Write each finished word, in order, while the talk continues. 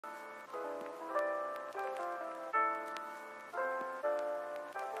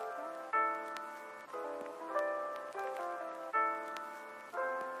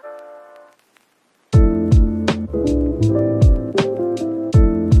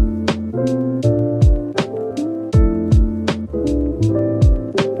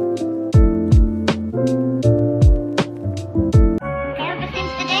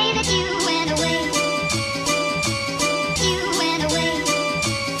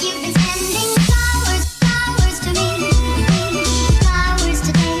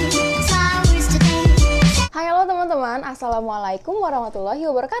Assalamualaikum warahmatullahi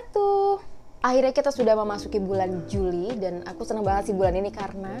wabarakatuh. Akhirnya kita sudah memasuki bulan Juli dan aku seneng banget sih bulan ini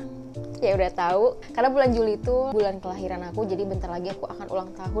karena ya udah tahu karena bulan Juli itu bulan kelahiran aku, jadi bentar lagi aku akan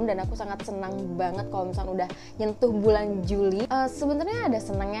ulang tahun dan aku sangat senang banget kalau misalnya udah nyentuh bulan Juli. Sebenarnya ada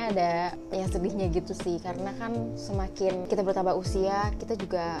senangnya, ada ya sedihnya gitu sih, karena kan semakin kita bertambah usia kita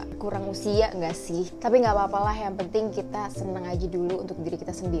juga kurang usia nggak sih? Tapi nggak apa-apa lah, yang penting kita senang aja dulu untuk diri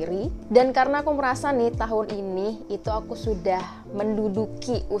kita sendiri. Dan karena aku merasa nih tahun ini itu aku sudah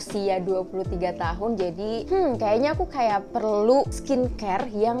menduduki usia 23 tahun, jadi kayaknya aku kayak perlu skincare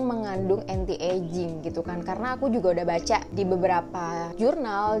yang mengandung anti-aging gitu kan, karena aku juga udah baca di beberapa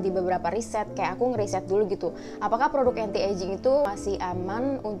jurnal, di beberapa riset, kayak aku ngeriset dulu gitu, apakah produk anti-aging itu masih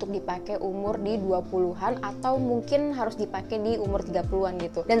aman untuk dipakai umur di 20-an atau mungkin harus dipakai di umur 30-an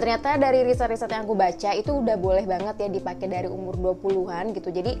gitu. Dan ternyata dari riset-riset yang aku baca itu udah boleh banget ya dipakai dari umur 20-an gitu.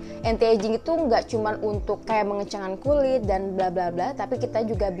 Jadi anti-aging itu nggak cuman untuk kayak mengecangkan kulit dan bla bla bla, tapi kita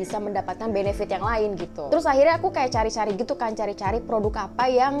juga bisa mendapatkan benefit yang lain gitu. Terus akhirnya aku kayak cari-cari gitu kan, cari-cari produk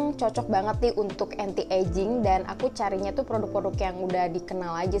apa yang cocok banget nih untuk anti-aging, dan aku carinya tuh produk-produk yang udah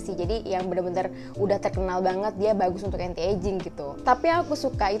dikenal aja sih, jadi yang bener-bener udah terkenal banget dia bagus untuk anti-aging gitu. Tapi yang aku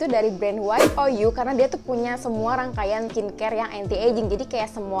suka itu dari brand Y.O.U karena dia tuh punya semua rangkaian skincare yang anti-aging, jadi kayak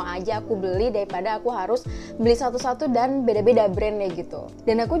semua aja aku beli daripada aku harus beli satu-satu dan beda-beda brandnya gitu.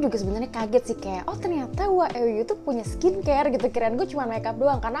 Dan aku juga sebenarnya kaget sih, kayak oh ternyata Y.O.U tuh punya skincare gitu, kirain gue cuma makeup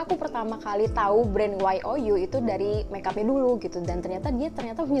doang, karena aku pertama kali tahu brand Y.O.U itu dari makeupnya dulu gitu, dan ternyata dia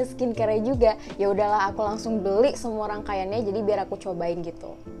punya skincare juga. Ya udahlah, aku langsung beli semua rangkaiannya jadi biar aku cobain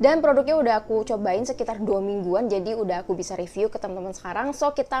gitu. Dan produknya udah aku cobain sekitar 2 mingguan, jadi udah aku bisa review ke teman-teman sekarang.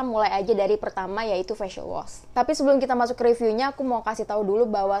 So kita mulai aja dari pertama, yaitu facial wash. Tapi sebelum kita masuk ke reviewnya, aku mau kasih tahu dulu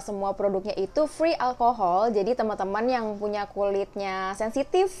bahwa semua produknya itu free alkohol. Jadi teman-teman yang punya kulitnya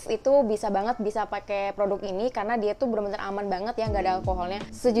sensitif itu bisa banget bisa pakai produk ini karena dia tuh benar-benar aman banget ya, nggak ada alkoholnya.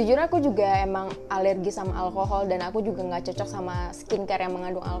 Sejujurnya aku juga emang alergi sama alkohol dan aku juga nggak cocok sama skincare yang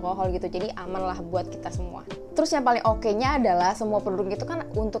mengandung alkohol gitu, jadi aman lah buat kita semua. Terus yang paling oke-nya adalah semua produk itu kan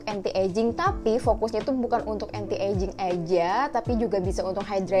untuk anti-aging, tapi fokusnya itu bukan untuk anti-aging aja, tapi juga bisa untuk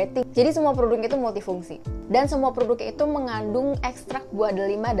hydrating. Jadi semua produk itu multifungsi. Dan semua produk itu mengandung ekstrak buah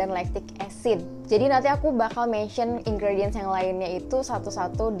delima dan lactic acid. Jadi nanti aku bakal mention ingredients yang lainnya itu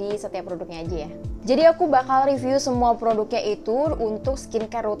satu-satu di setiap produknya aja ya. Jadi aku bakal review semua produknya itu untuk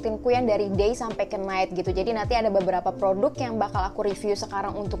skincare rutinku yang dari day sampai ke night gitu. Jadi nanti ada beberapa produk yang bakal aku review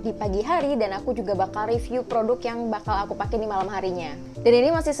sekarang untuk di pagi hari, dan aku juga bakal review produk yang bakal aku pakai di malam harinya. Dan ini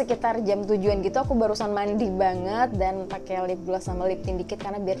masih sekitar jam 7-an gitu, aku barusan mandi banget dan pakai lip gloss sama lip tint dikit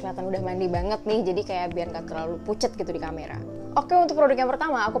karena biar kelihatan udah mandi banget nih. Jadi kayak biar nggak terlalu pucet gitu di kamera. Oke, untuk produk yang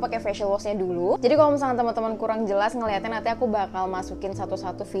pertama aku pakai facial wash-nya dulu. Jadi kalau misalnya teman-teman kurang jelas ngeliatnya, nanti aku bakal masukin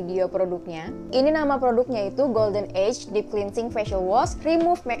satu-satu video produknya. Ini nama produknya itu Golden Age Deep Cleansing Facial Wash,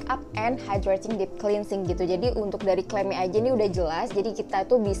 Remove Makeup and Hydrating Deep Cleansing gitu. Jadi untuk dari klaimnya aja ini udah jelas. Jadi kita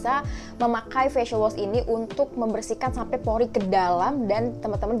tuh bisa memakai facial wash ini untuk membersihkan sampai pori ke dalam, dan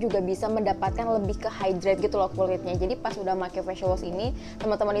teman-teman juga bisa mendapatkan lebih ke hydrate gitu loh kulitnya. Jadi pas udah pakai facial wash ini,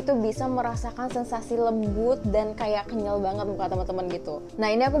 teman-teman itu bisa merasakan sensasi lembut dan kayak kenyal banget muka teman-teman gitu.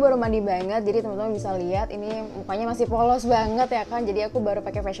 Nah ini aku baru mandi banget, jadi teman-teman bisa lihat ini mukanya masih polos banget ya kan. Jadi aku baru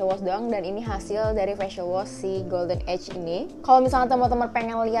pakai facial wash doang, dan ini hasil dari facial wash si Golden Age ini. Kalau misalnya teman-teman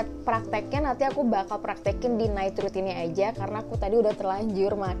pengen lihat prakteknya, nanti aku bakal praktekin di night routine-nya aja, karena aku tadi udah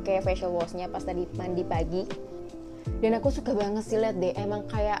terlanjur pakai facial wash-nya pas tadi mandi pagi. Dan aku suka banget sih, lihat deh, emang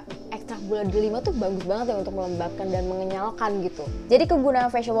kayak ekstrak buah delima tuh bagus banget ya untuk melembabkan dan mengenyalkan gitu. Jadi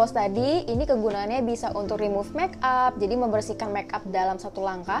kegunaan facial wash tadi, ini kegunaannya bisa untuk remove makeup, jadi membersihkan makeup dalam satu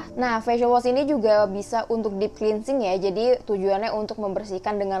langkah. Nah, facial wash ini juga bisa untuk deep cleansing ya, jadi tujuannya untuk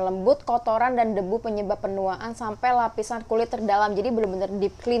membersihkan dengan lembut kotoran dan debu penyebab penuaan sampai lapisan kulit terdalam, jadi benar-benar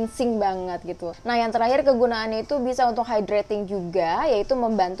deep cleansing banget gitu. Nah, yang terakhir kegunaannya itu bisa untuk hydrating juga, yaitu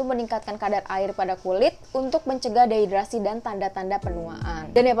membantu meningkatkan kadar air pada kulit untuk mencegah dehidrasi dan tanda-tanda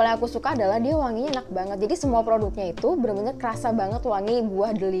penuaan. Dan yang paling aku suka adalah dia wanginya enak banget. Jadi semua produknya itu bener-bener kerasa banget wangi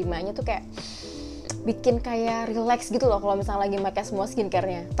buah delimanya tuh, kayak bikin kayak relax gitu loh kalau misalnya lagi pakai semua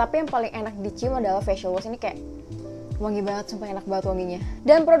skincare-nya. Tapi yang paling enak dicium adalah facial wash ini, kayak wangi banget, sumpah enak banget wanginya.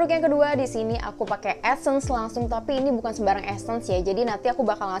 Dan produk yang kedua di sini aku pakai essence langsung, tapi ini bukan sembarang essence ya. Jadi nanti aku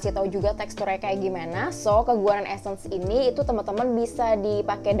bakal ngasih tahu juga teksturnya kayak gimana. So, kegunaan essence ini itu teman-teman bisa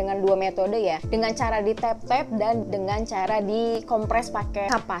dipakai dengan dua metode ya. Dengan cara di tap-tap dan dengan cara dikompres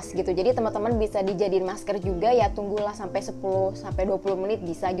pakai kapas gitu. Jadi teman-teman bisa dijadiin masker juga ya, tunggulah sampai 10 sampai 20 menit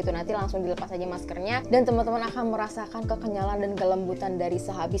bisa gitu. Nanti langsung dilepas aja maskernya dan teman-teman akan merasakan kekenyalan dan kelembutan dari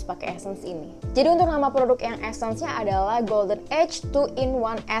sehabis pakai essence ini. Jadi untuk nama produk yang essence-nya ada adalah Golden Age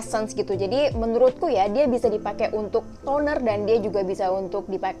 2-in-1 Essence gitu. Jadi menurutku ya, dia bisa dipakai untuk toner dan dia juga bisa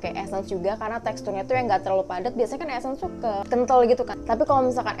untuk dipakai essence juga, karena teksturnya tuh yang nggak terlalu padat. Biasanya kan essence tuh kental gitu kan, tapi kalau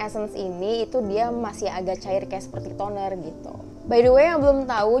misalkan essence ini itu dia masih agak cair kayak seperti toner gitu. By the way, yang belum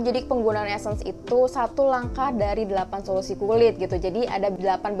tahu, jadi penggunaan essence itu satu langkah dari 8 solusi kulit gitu. Jadi ada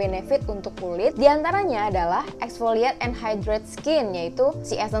 8 benefit untuk kulit. Di antaranya adalah exfoliate and hydrate skin, yaitu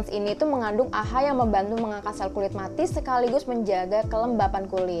si essence ini tuh mengandung AHA yang membantu mengangkat sel kulit mati sekaligus menjaga kelembapan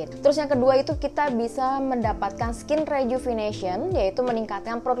kulit. Terus yang kedua itu kita bisa mendapatkan skin rejuvenation, yaitu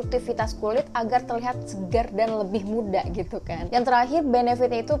meningkatkan produktivitas kulit agar terlihat segar dan lebih muda gitu kan. Yang terakhir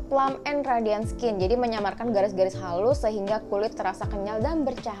benefitnya itu plump and radiant skin, jadi menyamarkan garis-garis halus sehingga kulit terasa kenyal dan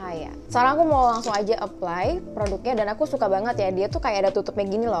bercahaya. Sekarang aku mau langsung aja apply produknya, dan aku suka banget ya, dia tuh kayak ada tutupnya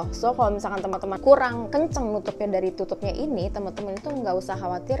gini loh. So kalau misalkan teman-teman kurang kenceng nutupnya dari tutupnya ini, teman-teman itu nggak usah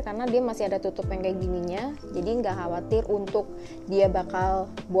khawatir karena dia masih ada tutup yang kayak gininya. Jadi nggak khawatir untuk dia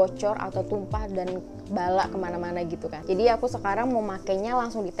bakal bocor atau tumpah dan bala kemana-mana gitu kan. Jadi aku sekarang mau makainya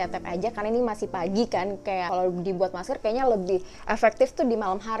langsung ditetep aja karena ini masih pagi kan, kayak kalau dibuat masker kayaknya lebih efektif tuh di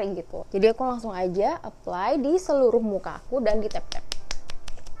malam hari gitu. Jadi aku langsung aja apply di seluruh muka aku dan ditep-tep.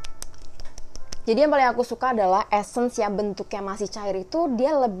 Jadi yang paling aku suka adalah essence yang bentuknya masih cair itu,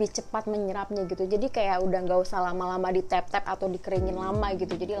 dia lebih cepat menyerapnya gitu. Jadi kayak udah nggak usah lama-lama ditep-tep atau dikeringin lama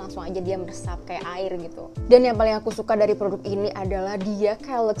gitu. Jadi langsung aja dia meresap kayak air gitu. Dan yang paling aku suka dari produk ini adalah dia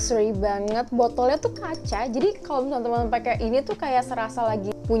kayak luxury banget. Botolnya tuh kaca. Jadi kalau misalnya teman-teman pakai ini tuh kayak serasa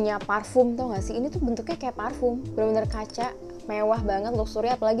lagi punya parfum, tau gak sih? Ini tuh bentuknya kayak parfum, bener-bener kaca. Mewah banget,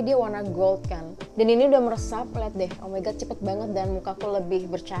 luxury, apalagi dia warna gold kan. Dan ini udah meresap, lihat deh, oh my god cepet banget dan mukaku lebih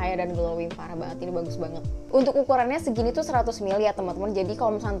bercahaya dan glowing, parah banget, ini bagus banget. Untuk ukurannya segini tuh 100 ml ya teman-teman. Jadi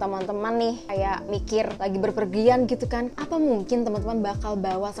kalau misalnya teman-teman nih kayak mikir lagi berpergian gitu kan, apa mungkin teman-teman bakal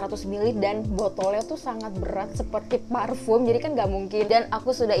bawa 100 ml dan botolnya tuh sangat berat seperti parfum, jadi kan nggak mungkin. Dan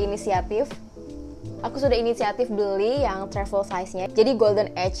aku sudah inisiatif beli yang travel size-nya. Jadi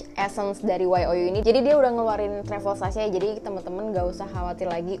Golden Age Essence dari Y.O.U ini. Jadi dia udah ngeluarin travel size-nya, jadi teman-teman gak usah khawatir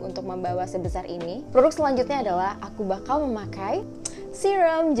lagi untuk membawa sebesar ini. Produk selanjutnya adalah aku bakal memakai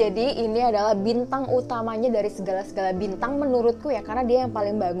Serum. Jadi ini adalah bintang utamanya dari segala-segala bintang menurutku ya, karena dia yang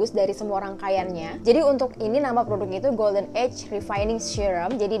paling bagus dari semua rangkaiannya. Jadi untuk ini nama produknya itu Golden Age Refining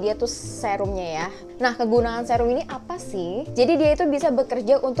Serum. Jadi dia tuh serumnya ya. Nah, kegunaan serum ini apa sih? Jadi dia itu bisa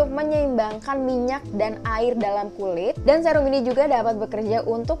bekerja untuk menyeimbangkan minyak dan air dalam kulit, dan serum ini juga dapat bekerja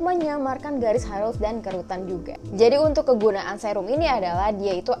untuk menyamarkan garis halus dan kerutan juga. Jadi untuk kegunaan serum ini adalah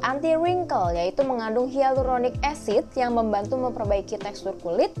dia itu anti wrinkle, yaitu mengandung hyaluronic acid yang membantu memperbaiki tekstur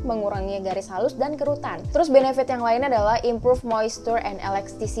kulit, mengurangi garis halus dan kerutan. Terus benefit yang lainnya adalah improve moisture and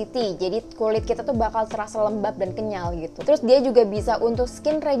elasticity. Jadi kulit kita tuh bakal terasa lembab dan kenyal gitu. Terus dia juga bisa untuk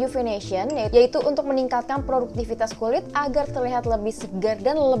skin rejuvenation, yaitu untuk meningkatkan produktivitas kulit agar terlihat lebih segar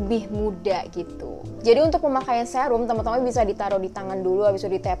dan lebih muda gitu. Jadi untuk pemakaian serum, teman-teman bisa ditaruh di tangan dulu, habis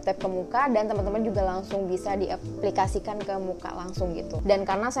itu ditap-tap ke muka, dan teman-teman juga langsung bisa diaplikasikan ke muka langsung gitu. Dan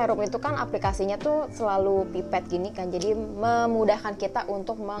karena serum itu kan aplikasinya tuh selalu pipet gini kan, jadi memudahkan kita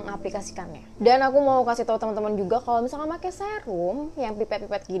untuk mengaplikasikannya. Dan aku mau kasih tahu teman-teman juga kalau misalkan pakai serum yang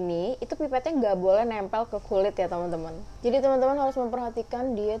pipet-pipet gini, itu pipetnya nggak boleh nempel ke kulit ya teman-teman. Jadi teman-teman harus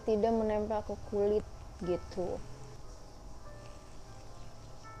memperhatikan dia tidak menempel ke kulit gitu.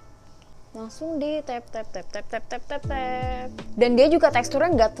 Langsung di tap. Dan dia juga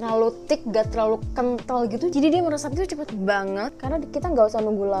teksturnya nggak terlalu thick, nggak terlalu kental gitu. Jadi dia meresap itu cepet banget karena kita nggak usah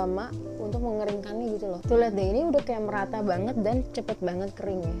nunggu lama untuk mengeringkannya gitu loh. Tuh lihat deh, ini udah kayak merata banget dan cepet banget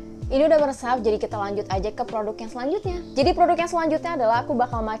keringnya. Ini udah meresap, jadi kita lanjut aja ke produk yang selanjutnya. Jadi produk yang selanjutnya adalah aku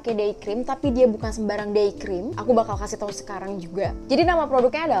bakal pakai day cream, tapi dia bukan sembarang day cream. Aku bakal kasih tahu sekarang juga. Jadi nama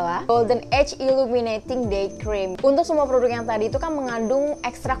produknya adalah Golden Age Illuminating Day Cream. Untuk semua produk yang tadi itu kan mengandung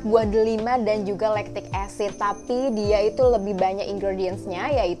ekstrak buah delima dan juga lactic acid, tapi dia itu lebih banyak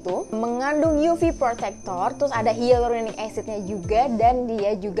ingredientsnya, yaitu mengandung UV protector, terus ada hyaluronic acidnya juga, dan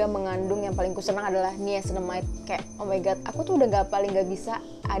dia juga mengandung yang paling kusenang adalah niacinamide. Kayak oh my god, aku tuh udah paling gak bisa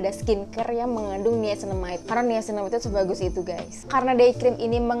ada skincare yang mengandung niacinamide, karena niacinamide itu sebagus itu guys. Karena day cream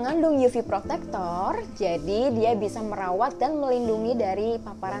ini mengandung UV protector, jadi dia bisa merawat dan melindungi dari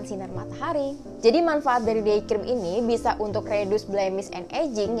paparan sinar matahari. Jadi manfaat dari day cream ini bisa untuk reduce blemish and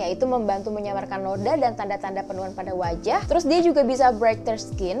aging, yaitu membantu menyamarkan noda dan tanda-tanda penuaan pada wajah. Terus dia juga bisa brighter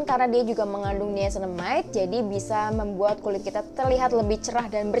skin karena dia juga mengandung niacinamide, jadi bisa membuat kulit kita terlihat lebih cerah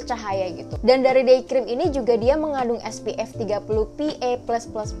dan bercahaya gitu. Dan dari day cream ini juga dia mengandung SPF 30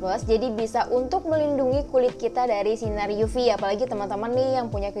 PA+++ jadi bisa untuk melindungi kulit kita dari sinar UV. Apalagi teman-teman nih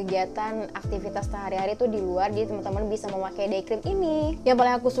yang punya kegiatan aktivitas sehari-hari tuh di luar, jadi teman-teman bisa memakai day cream ini. Yang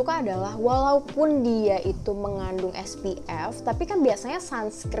paling aku suka adalah walaupun dia itu mengandung SPF, tapi kan biasanya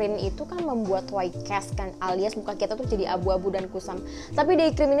sunscreen itu kan membuat white cast kan, alias muka kita tuh jadi abu-abu dan kusam. Tapi day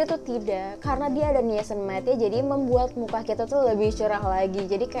cream ini tuh tidak, karena dia ada niacinamide ya, jadi membuat muka kita tuh lebih cerah lagi.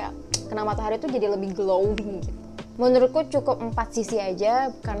 Jadi kayak kena matahari tuh jadi lebih glowing gitu. Menurutku cukup 4 sisi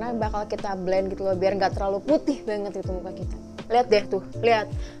aja, karena bakal kita blend gitu loh, biar nggak terlalu putih banget itu muka kita. Lihat deh tuh, lihat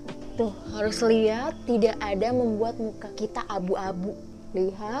tuh, harus lihat tidak ada membuat muka kita abu-abu.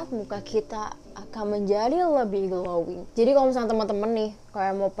 Lihat, muka kita akan menjadi lebih glowing. Jadi kalau misalnya teman-teman nih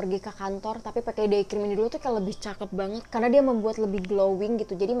kayak mau pergi ke kantor tapi pakai day cream ini dulu tuh kayak lebih cakep banget, karena dia membuat lebih glowing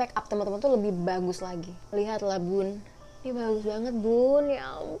gitu. Jadi make up teman-teman tuh lebih bagus lagi. Lihatlah bun, ini bagus banget bun, ya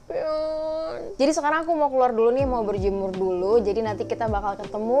ampun. Jadi sekarang aku mau keluar dulu nih, mau berjemur dulu. Jadi nanti kita bakal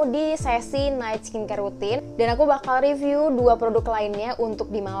ketemu di sesi night skincare routine, dan aku bakal review 2 produk lainnya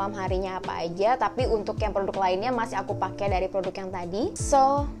untuk di malam harinya apa aja. Tapi untuk yang produk lainnya masih aku pakai dari produk yang tadi.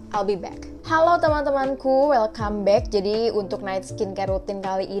 So, I'll be back. Halo teman-temanku, welcome back. Jadi untuk night skincare routine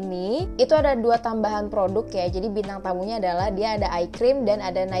kali ini itu ada 2 tambahan produk ya. Jadi bintang tamunya adalah dia ada eye cream dan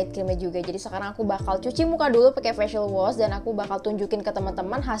ada night creamnya juga. Jadi sekarang aku bakal cuci muka dulu pakai facial wash, dan aku bakal tunjukin ke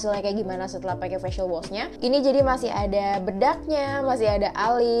teman-teman hasilnya kayak gimana setelah pakai facial washnya. Ini jadi masih ada bedaknya, masih ada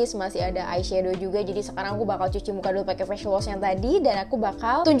alis, masih ada eyeshadow juga. Jadi sekarang aku bakal cuci muka dulu pakai facial wash yang tadi, dan aku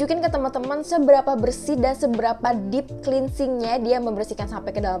bakal tunjukin ke teman-teman seberapa bersih dan seberapa deep cleansingnya dia membersihkan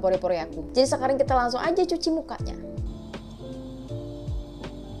sampai ke dalam pori-pori aku. Jadi sekarang kita langsung aja cuci mukanya.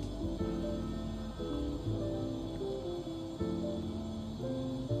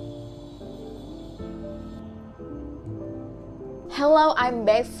 Hello, I'm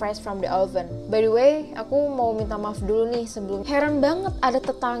back fresh from the oven. By the way, aku mau minta maaf dulu nih sebelum. Heran banget ada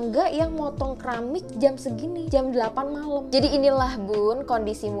tetangga yang motong keramik jam segini, jam 8 malam. Jadi inilah bun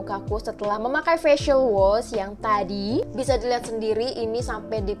kondisi mukaku setelah memakai facial wash yang tadi. Bisa dilihat sendiri ini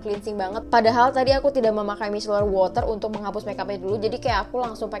sampai deep cleansing banget. Padahal tadi aku tidak memakai micellar water untuk menghapus makeupnya dulu. Jadi kayak aku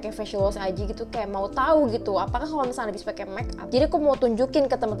langsung pakai facial wash aja gitu, kayak mau tahu gitu apakah kalau misalnya habis pakai makeup. Jadi aku mau tunjukin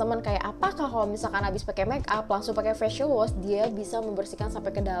ke teman-teman kayak apakah kalau misalkan habis pakai makeup langsung pakai facial wash dia bisa membersihkan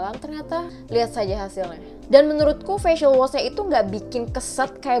sampai ke dalam. Ternyata lihat saja hasilnya. Dan menurutku facial washnya itu nggak bikin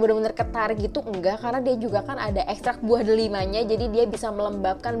keset kayak bener-bener ketarik gitu, enggak, karena dia juga kan ada ekstrak buah delimanya, jadi dia bisa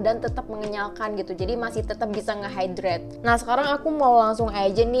melembabkan dan tetap mengenyalkan gitu, jadi masih tetap bisa nge-hydrate. Nah sekarang aku mau langsung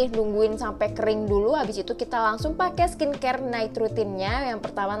aja nih nungguin sampai kering dulu, habis itu kita langsung pakai skincare night routine-nya.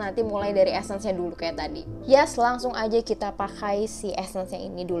 Yang pertama nanti mulai dari essence-nya dulu kayak tadi. Yes, langsung aja kita pakai si essence-nya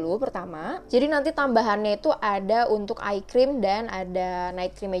ini dulu pertama. Jadi nanti tambahannya itu ada untuk eye cream dan ada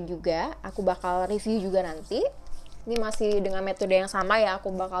night cream-nya juga. Aku bakal review juga nanti. Ini masih dengan metode yang sama ya,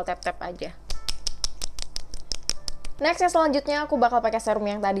 aku bakal tap-tap aja. Next ya, selanjutnya aku bakal pakai serum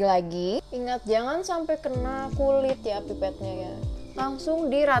yang tadi lagi. Ingat jangan sampai kena kulit ya pipetnya ya.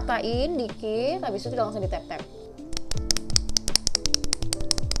 Langsung diratain dikit, habis itu langsung ditap-tap.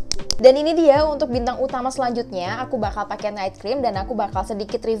 Dan ini dia untuk bintang utama selanjutnya, aku bakal pakai night cream dan aku bakal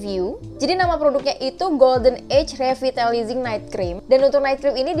sedikit review. Jadi nama produknya itu Golden Age Revitalizing Night Cream. Dan untuk night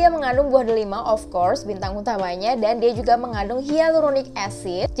cream ini dia mengandung buah delima, of course, bintang utamanya, dan dia juga mengandung hyaluronic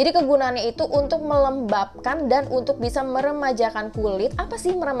acid. Jadi kegunaannya itu untuk melembabkan dan untuk bisa meremajakan kulit. Apa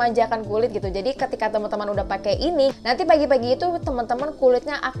sih meremajakan kulit gitu? Jadi ketika teman-teman udah pakai ini, nanti pagi-pagi itu teman-teman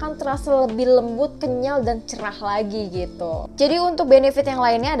kulitnya akan terasa lebih lembut, kenyal, dan cerah lagi gitu. Jadi untuk benefit yang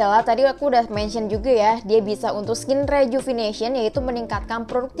lainnya adalah tadi aku udah mention juga ya, dia bisa untuk skin rejuvenation, yaitu meningkatkan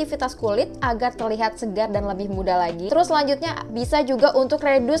produktivitas kulit agar terlihat segar dan lebih muda lagi. Terus selanjutnya bisa juga untuk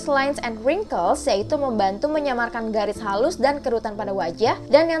reduce lines and wrinkles, yaitu membantu menyamarkan garis halus dan kerutan pada wajah.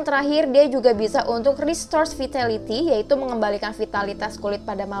 Dan yang terakhir dia juga bisa untuk restore vitality, yaitu mengembalikan vitalitas kulit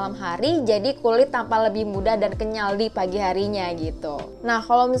pada malam hari, jadi kulit tampak lebih muda dan kenyal di pagi harinya gitu. Nah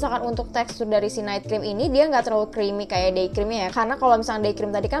kalau misalkan untuk tekstur dari si night cream ini, dia nggak terlalu creamy kayak day creamnya ya, karena kalau misalnya day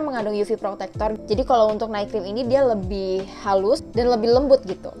cream tadi kan mengandung UV protector, jadi kalau untuk night cream ini dia lebih halus dan lebih lembut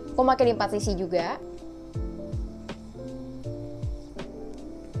gitu. Aku pakai di 4 sisi juga.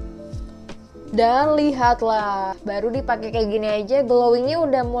 Dan lihatlah, baru dipakai kayak gini aja glowingnya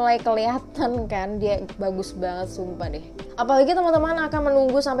udah mulai kelihatan kan, dia bagus banget sumpah deh. Apalagi teman-teman akan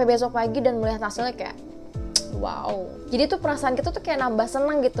menunggu sampai besok pagi dan melihat hasilnya kayak wow. Jadi tuh perasaan kita tuh kayak nambah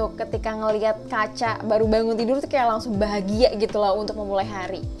seneng gitu ketika ngelihat kaca baru bangun tidur tuh kayak langsung bahagia gitu lah untuk memulai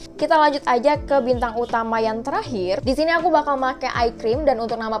hari. Kita lanjut aja ke bintang utama yang terakhir. Di sini aku bakal pakai eye cream dan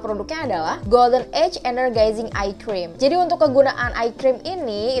untuk nama produknya adalah Golden Age Energizing Eye Cream. Jadi untuk kegunaan eye cream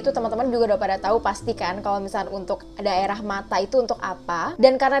ini itu teman-teman juga udah pada tahu pasti kan kalau misalnya untuk daerah mata itu untuk apa.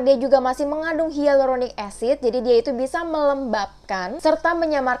 Dan karena dia juga masih mengandung hyaluronic acid, jadi dia itu bisa melembabkan serta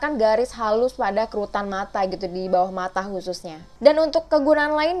menyamarkan garis halus pada kerutan mata gitu di bawah mata khususnya. Dan untuk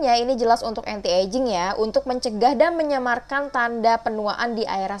kegunaan lainnya ini jelas untuk anti-aging ya, untuk mencegah dan menyamarkan tanda penuaan di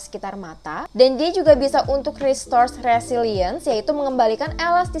area sekitar mata. Dan dia juga bisa untuk restore resilience, yaitu mengembalikan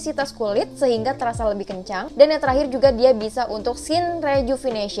elastisitas kulit sehingga terasa lebih kencang. Dan yang terakhir juga dia bisa untuk skin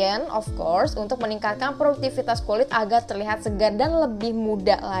rejuvenation, of course, untuk meningkatkan produktivitas kulit agar terlihat segar dan lebih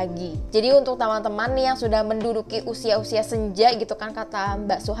muda lagi. Jadi untuk teman-teman nih yang sudah menduduki usia-usia senja gitu kan kata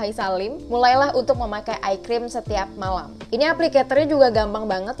Mbak Suhai Salim, mulailah untuk memakai eye cream setiap malam. Ini aplikatornya juga gampang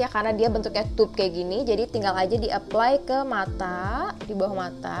banget ya karena dia bentuknya tube kayak gini, jadi tinggal aja di-apply ke mata, di bawah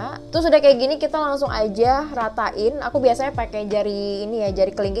mata. Terus udah kayak gini kita langsung aja ratain. Aku biasanya pakai jari ini ya,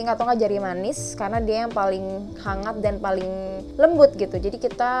 jari kelingking atau enggak jari manis karena dia yang paling hangat dan paling lembut gitu. Jadi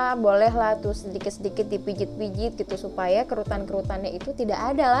kita bolehlah tuh sedikit-sedikit dipijit-pijit gitu supaya kerutan-kerutannya itu tidak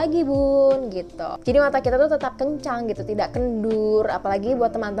ada lagi bun gitu. Jadi mata kita tuh tetap kencang gitu, tidak kendur. Apalagi buat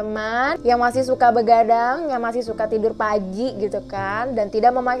teman-teman yang masih suka begadang, yang masih suka tidur pagi gitu kan, dan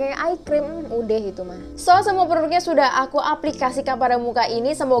tidak memakai eye cream, udah itu mah. So semua produknya sudah aku aplikasikan pada muka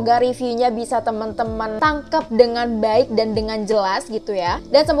ini. Semoga reviewnya bisa teman-teman tangkap dengan baik dan dengan jelas gitu ya.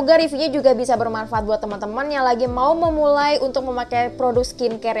 Dan semoga reviewnya juga bisa bermanfaat buat teman-teman yang lagi mau memulai untuk memakai produk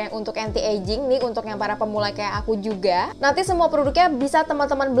skincare yang untuk anti-aging nih, untuk yang para pemula kayak aku juga. Nanti semua produknya bisa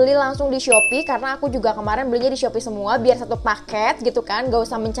teman-teman beli langsung di Shopee karena aku juga kemarin belinya di Shopee semua biar satu paket gitu kan, gak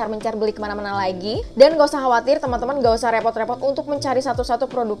usah mencar-mencar beli kemana-mana lagi. Dan gak usah khawatir teman-teman, gak usah repot-repot untuk mencari satu-satu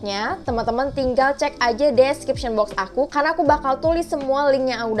produknya. Teman-teman tinggal cek aja description box aku karena aku bakal tulis semua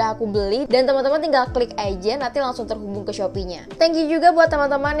link yang udah aku beli dan teman-teman tinggal klik aja nanti langsung terhubung ke Shopee-nya. Thank you juga buat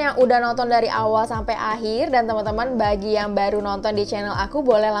teman-teman yang udah nonton dari awal sampai akhir, dan teman-teman bagi yang baru nonton di channel aku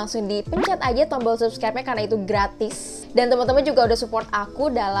boleh langsung dipencet aja tombol subscribe-nya karena itu gratis. Dan teman-teman juga udah support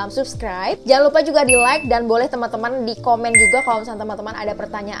aku dalam subscribe. Jangan lupa juga di like dan boleh teman-teman di komen juga kalau misalnya teman-teman ada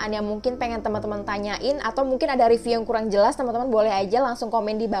pertanyaan yang mungkin pengen teman-teman tanyain atau mungkin ada review yang kurang jelas, teman-teman boleh aja langsung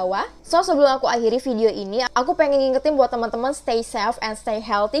komen di bawah. So sebelum aku akhiri video ini, aku pengen ngingetin buat teman-teman stay safe and stay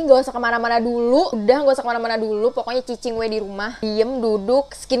healthy. Gak usah kemana-mana dulu, gak usah kemana-mana dulu. Pokoknya cicing we di rumah, diem,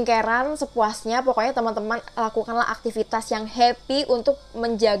 duduk, skincarean sepuasnya. Pokoknya teman-teman lakukanlah aktivitas yang happy untuk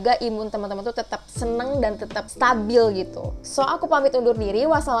menjaga imun teman-teman tuh tetap seneng dan tetap stabil gitu. So aku pamit undur diri.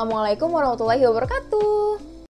 Wassalamualaikum warahmatullahi wabarakatuh.